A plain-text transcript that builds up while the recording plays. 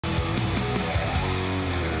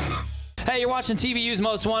Hey, you're watching TVU's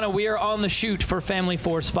Most Wanted. We are on the shoot for Family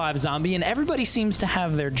Force 5 Zombie, and everybody seems to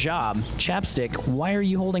have their job. Chapstick, why are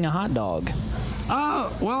you holding a hot dog?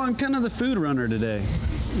 Well, I'm kind of the food runner today.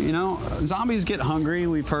 You know, zombies get hungry,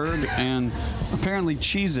 we've heard, and apparently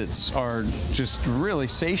Cheez-Its are just really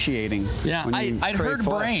satiating. Yeah, I'd heard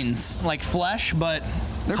flesh. Brains, like flesh, but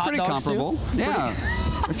they're hot pretty dogs comparable. Too? Yeah.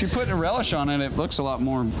 If you put a relish on it, it looks a lot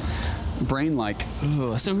more brain-like.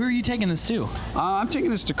 So who are you taking this to? I'm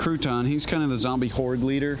taking this to Crouton. He's kind of the zombie horde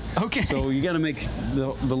leader. Okay. So you got to make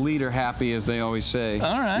the leader happy, as they always say.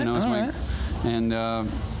 All right. You know, all right. And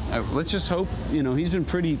let's just hope. You know, he's been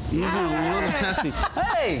a little testy.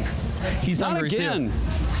 Hey, he's Not hungry again.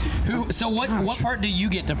 too. So what part do you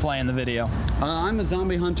get to play in the video? I'm a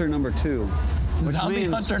zombie hunter number 2. Zombie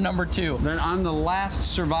hunter number 2. Then I'm the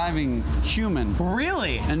last surviving human.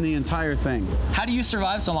 Really? In the entire thing. How do you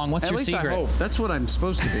survive so long? What's your secret? I hope. That's what I'm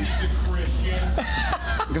supposed to be.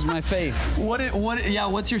 Because my faith.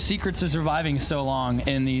 What's your secret to surviving so long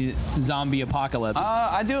in the zombie apocalypse?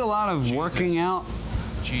 I do a lot of working out.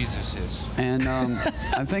 Jesus is. And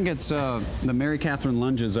I think it's the Mary Catherine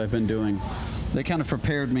lunges I've been doing. They kind of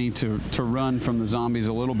prepared me to run from the zombies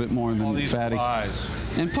a little bit more than Fatty.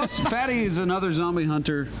 And plus, Fatty is another zombie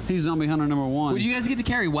hunter. He's zombie hunter number 1. Would you guys get to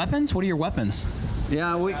carry weapons? What are your weapons?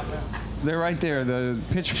 Yeah, they're right there. The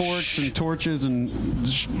pitchforks and torches and,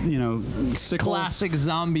 you know, sickles. Classic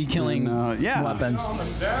zombie killing weapons.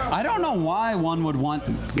 I don't know why one would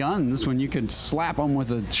want guns when you could slap them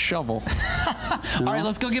with a shovel. All right,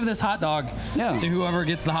 let's go give this hot dog to whoever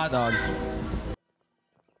gets the hot dog.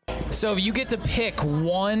 So if you get to pick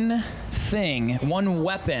one thing, one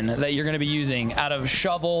weapon that you're going to be using out of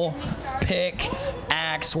shovel, pick,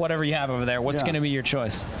 axe, whatever you have over there, what's going to be your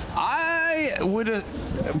choice? I would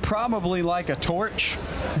probably like a torch,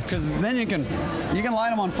 because then you can light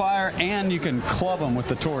them on fire and you can club them with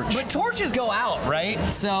the torch. But torches go out, right?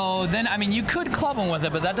 So then, I mean, you could club them with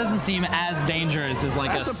it, but that doesn't seem as dangerous as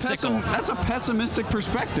like a sickle. That's a pessimistic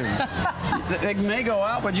perspective. It may go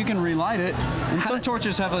out, but you can relight it. And some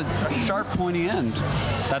torches have a sharp, pointy end.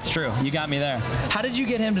 That's true. You got me there. How did you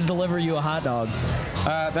get him to deliver you a hot dog?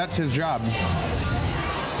 That's his job.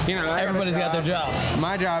 You know, everybody's got their job.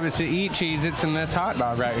 My job is to eat Cheez-Its and this hot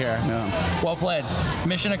dog right here. Yeah. Well played.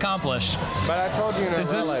 Mission accomplished. But I told you no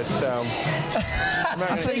relish, so.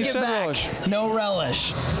 I thought you said relish. No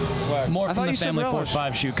relish. What? More from the Family Force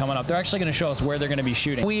 5 shoot coming up. They're actually going to show us where they're going to be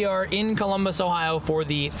shooting. We are in Columbus, Ohio for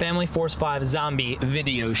the Family Force 5 Zombie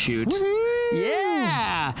video shoot.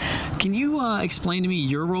 Yeah! Can you explain to me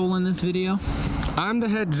your role in this video? I'm the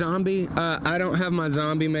head zombie. I don't have my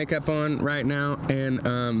zombie makeup on right now,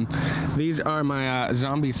 and these are my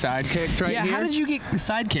zombie sidekicks right here. Yeah, how did you get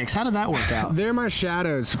sidekicks? How did that work out? They're my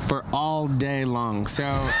shadows for all day long.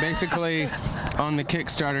 So basically, on the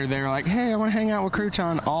Kickstarter, they were like, hey, I want to hang out with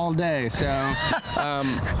Crouton all day. So,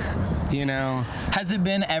 you know. Has it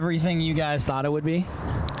been everything you guys thought it would be?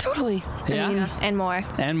 Totally. Yeah? I mean, and more.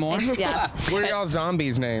 And more? Yeah. What are y'all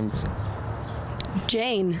zombies' names?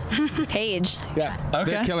 Jane. Paige. Yeah.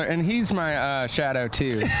 Okay. Big killer. And he's my shadow,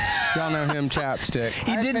 too. Y'all know him, Chapstick.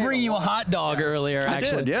 He did bring you a hot dog earlier, actually.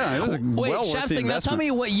 I did, yeah. It was a Wait, well worth the Chapstick, now tell investment.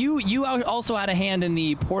 me what you also had a hand in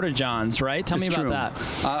the Porta-Johns, right? Tell me about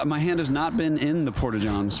that. My hand has not been in the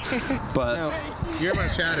Porta-Johns, but... No, you're my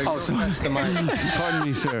shadow. Oh, sorry. That's the mic. Pardon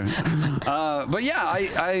me, sir. But yeah,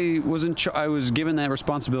 I was given that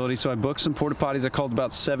responsibility, so I booked some porta potties. I called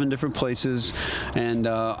about 7 different places, and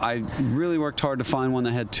I really worked hard to find one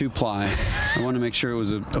that had 2-ply. I wanted to make sure it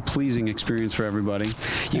was a pleasing experience for everybody.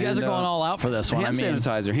 You guys are going all out for this one. Hand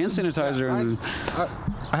sanitizer.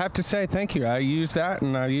 I have to say thank you. I used that,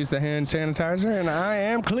 and I used the hand sanitizer, and I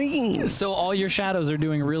am clean. So all your shadows are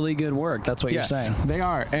doing really good work. That's what you're saying. They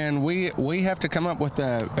are, and we have to come up with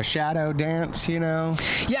a shadow dance, you know.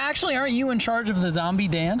 Yeah, actually, aren't you in charge of the zombie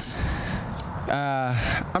dance?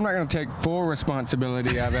 I'm not going to take full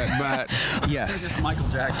responsibility of it, but yes. It's Michael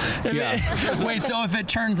Jackson. Yeah. Wait, so if it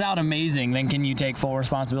turns out amazing, then can you take full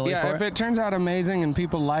responsibility for it? Yeah, if it turns out amazing and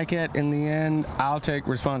people like it in the end, I'll take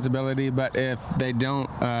responsibility, but if they don't,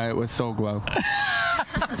 it was Soul Glow.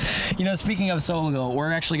 You know, speaking of Soul Glow,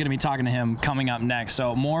 we're actually going to be talking to him coming up next.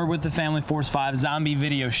 So more with the Family Force 5 zombie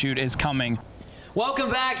video shoot is coming.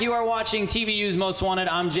 Welcome back. You are watching TVU's Most Wanted.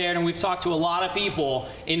 I'm Jared, and we've talked to a lot of people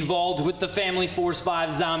involved with the Family Force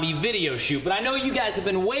 5 zombie video shoot. But I know you guys have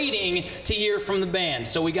been waiting to hear from the band,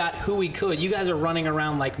 so we got who we could. You guys are running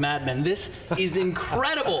around like madmen. This is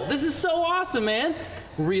incredible. This is so awesome, man.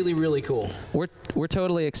 really, really cool. We're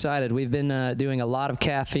totally excited. We've been doing a lot of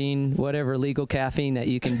caffeine, whatever legal caffeine that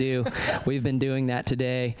you can do. We've been doing that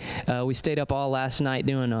today. We stayed up all last night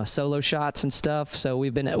doing solo shots and stuff. So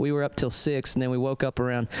we were up till 6, and then we woke up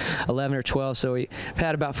around 11 or 12. So we've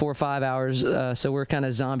had about 4 or 5 hours. So we're kind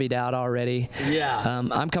of zombied out already. Yeah.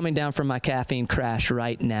 I'm coming down from my caffeine crash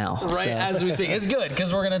right now. Right as we speak. It's good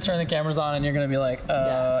because we're gonna turn the cameras on, and you're gonna be like,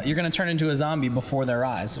 you're gonna turn into a zombie before their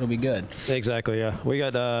eyes. It'll be good. Exactly, yeah. We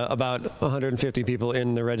got about 150 people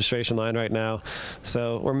in the registration line right now,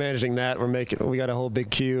 so we're managing that. We got a whole big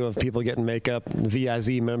queue of people getting makeup,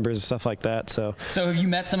 VIZ members, stuff like that. So have you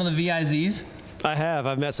met some of the VIZs? I have.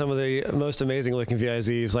 I've met some of the most amazing looking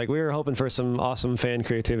VIZs. Like, we were hoping for some awesome fan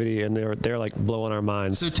creativity, and they're like blowing our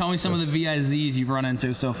minds. So tell me some of the VIZs you've run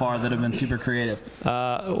into so far that have been super creative.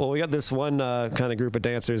 Well, we got this one kind of group of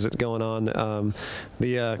dancers that's going on.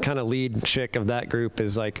 The kind of lead chick of that group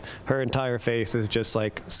is like, her entire face is just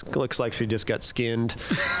like, looks like she just got skinned,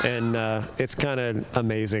 and it's kind of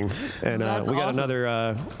amazing. And we got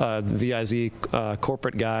another VIZ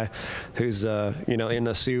corporate guy who's in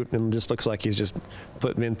a suit and just looks like he's just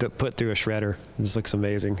put through a shredder. This looks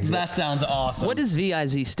amazing. That sounds awesome. What does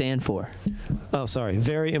VIZ stand for? Oh, sorry.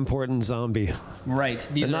 Very important zombie. Right.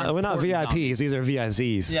 We're not VIPs. Zombies. These are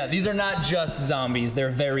VIZs. Yeah, these are not just zombies. They're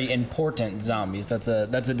very important zombies. That's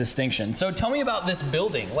a distinction. So tell me about this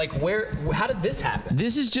building. Like, how did this happen?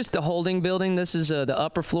 This is just the holding building. This is the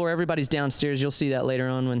upper floor. Everybody's downstairs. You'll see that later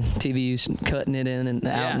on when TVU's cutting it in and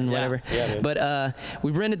out and whatever. Yeah, but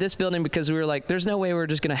we rented this building because we were like, there's no way we're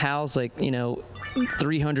just going to house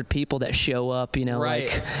 300 people that show up,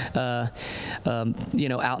 right.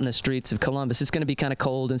 out in the streets of Columbus. It's going to be kind of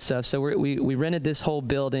cold and stuff. So we rented this whole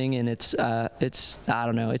building, and it's I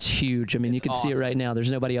don't know, it's huge. I mean, you can see it right now.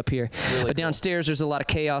 There's nobody up here. Really but downstairs, there's a lot of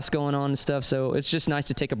chaos going on and stuff. So it's just nice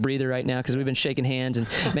to take a breather right now because we've been shaking hands and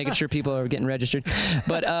making sure people are getting registered.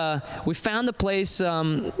 But we found the place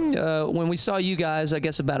when we saw you guys, I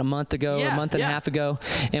guess about a month ago, or a month and a half ago,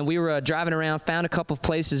 and we were driving around, found a couple of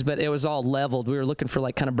places, but it was all leveled. We were looking for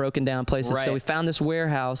like kind of broken down places. Right. So we found this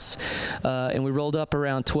warehouse, and we rolled up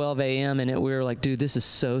around 12 a.m. and we were like, dude, this is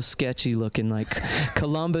so sketchy looking. Like,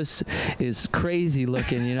 Columbus is crazy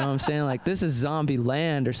looking, you know what I'm saying? Like, this is zombie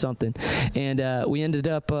land or something. And we ended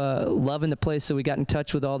up loving the place, so we got in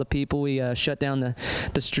touch with all the people. We shut down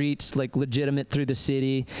the streets, like legitimate through the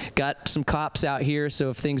city. Got some cops out here, so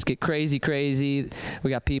if things get crazy, we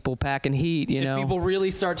got people packing heat, if people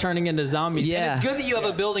really start turning into zombies. Yeah. And it's good that you have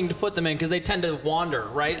a building to put them in because they tend to wander,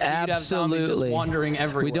 right? So you'd have zombies just wandering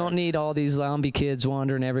everywhere. We don't need all these zombie kids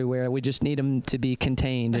wandering everywhere. We just need them to be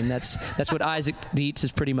contained, and that's what Isaac Dietz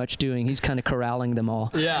is pretty much doing. He's kind of corralling them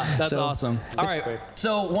all. Yeah, that's awesome. All right,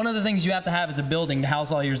 so one of the things you have to have is a building to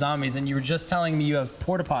house all your zombies, and you were just telling me you have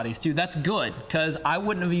porta potties too. That's good, because I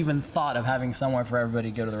wouldn't have even thought of having somewhere for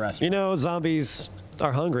everybody to go to the restroom. Zombies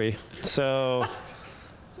are hungry, so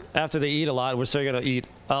after they eat a lot, we're still going to eat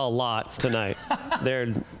a lot tonight. They're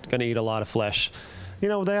going to eat a lot of flesh. They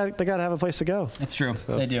got to have a place to go. It's true.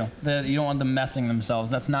 So. They do. You don't want them messing themselves.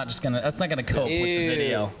 That's not gonna cope with the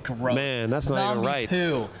video. Gross. Man, that's not even right.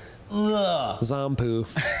 Poo. Ugh. Zompoo.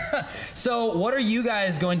 So what are you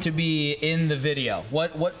guys going to be in the video?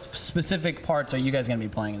 What specific parts are you guys going to be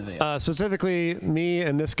playing in the video? Specifically, me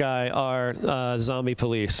and this guy are zombie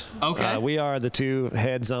police. Okay. We are the two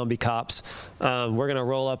head zombie cops. We're going to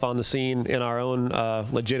roll up on the scene in our own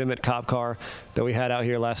legitimate cop car that we had out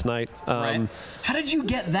here last night. Right. How did you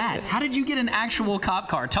get that? How did you get an actual cop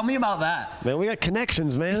car? Tell me about that. Man, we got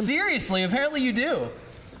connections, man. Seriously, apparently you do.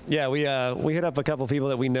 Yeah, we hit up a couple people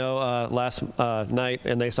that we know last night,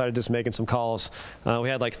 and they started just making some calls. We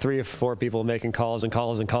had like 3 or 4 people making calls,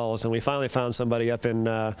 and we finally found somebody up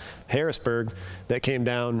in Harrisburg that came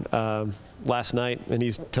down last night, and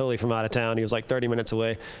he's totally from out of town. He was like 30 minutes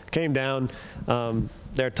away. Came down.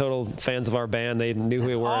 They're total fans of our band. They knew who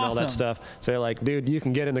we were and all that stuff. So they're like, dude, you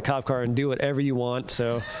can get in the cop car and do whatever you want.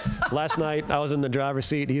 So last night I was in the driver's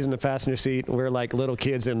seat. He's in the passenger seat. We're like little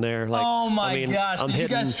kids in there. Like, oh my gosh! Did you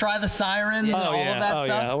guys try the sirens and all of that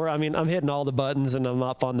stuff? Oh yeah. I'm hitting all the buttons, and I'm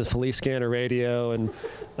up on the police scanner radio, and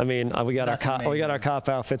we got our cop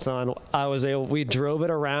outfits on. We drove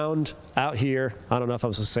it around out here. I don't know if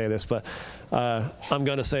I'm supposed to say this, but I'm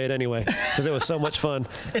gonna say it anyway because it was so much fun.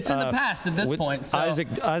 It's in the past at this point. So.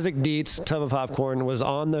 Isaac Dietz, Tub of Popcorn, was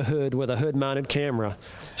on the hood with a hood-mounted camera,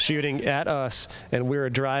 shooting at us, and we were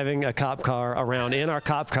driving a cop car around in our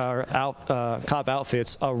cop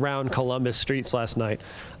outfits around Columbus streets last night.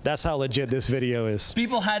 that's how legit this video is.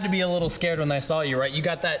 People had to be a little scared when they saw you, right? You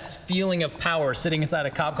got that feeling of power sitting inside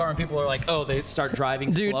a cop car, and people are like, "Oh, they start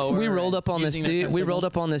driving slower." We rolled up on this dude. We rolled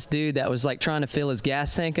up on this dude that was like trying to fill his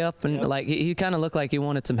gas tank up, and like he kind of looked like he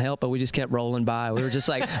wanted some help, but we just kept rolling by. We were just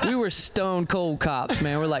like, we were stone cold cops,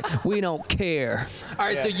 man. We're like, we don't care. All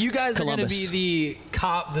right, so you guys are going to be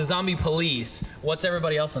Columbus. the zombie police. What's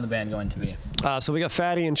everybody else in the band going to be? So we got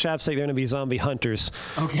Fatty and Chapstick. They're going to be zombie hunters.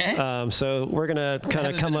 Okay. So we're going to kind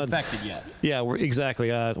of come been up. infected yet. Yeah, exactly.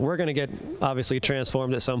 We're going to get obviously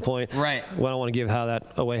transformed at some point. Right. Well, I don't want to give how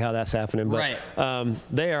that's happening. But Right.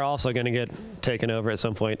 they are also going to get taken over at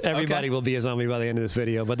some point. Everybody will be a zombie by the end of this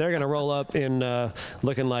video. But they're going to roll up in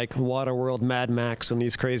looking like Waterworld Mad Max and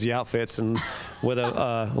these crazy outfits, and with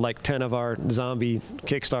like 10 of our zombie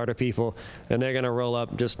Kickstarter people, and they're going to roll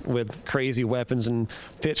up just with crazy weapons and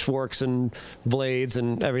pitchforks and blades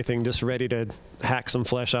and everything, just ready to hack some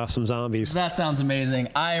flesh off some zombies. That sounds amazing.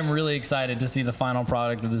 I am really excited to see the final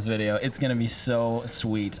product of this video. It's going to be so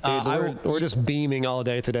sweet. Dude, we're just beaming all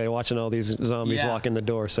day today watching all these zombies walk in the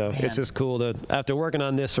door. So it's just cool to, after working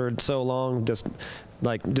on this for so long, just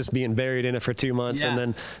being buried in it for 2 months, and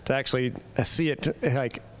then to actually see it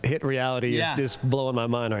like hit reality is just blowing my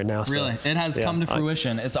mind right now. Really, it has come to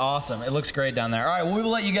fruition. It's awesome. It looks great down there. All right, well, we will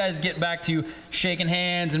let you guys get back to shaking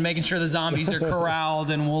hands and making sure the zombies are corralled,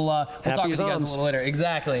 and we'll talk to you guys a little later.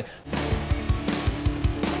 Exactly.